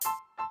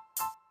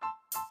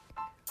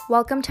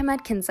Welcome to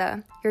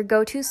MedKinza, your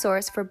go-to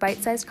source for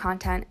bite-sized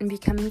content and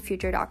becoming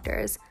future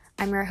doctors.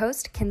 I'm your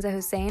host, Kinza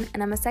Hussein,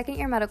 and I'm a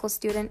second-year medical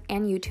student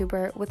and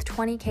YouTuber with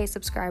 20K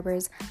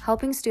subscribers,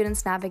 helping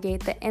students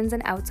navigate the ins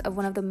and outs of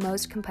one of the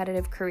most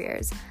competitive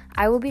careers.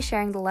 I will be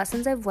sharing the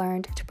lessons I've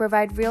learned to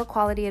provide real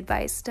quality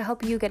advice to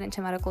help you get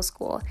into medical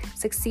school,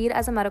 succeed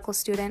as a medical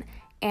student,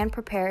 and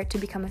prepare to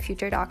become a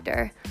future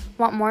doctor.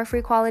 Want more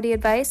free quality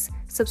advice?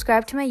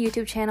 Subscribe to my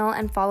YouTube channel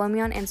and follow me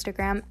on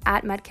Instagram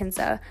at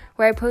MedKinza,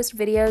 where I post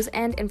videos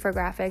and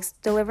infographics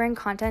delivering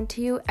content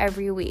to you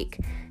every week.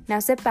 Now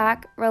sit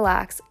back,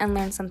 relax, and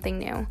learn something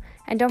new.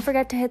 And don't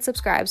forget to hit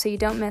subscribe so you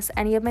don't miss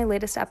any of my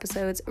latest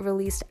episodes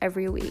released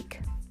every week.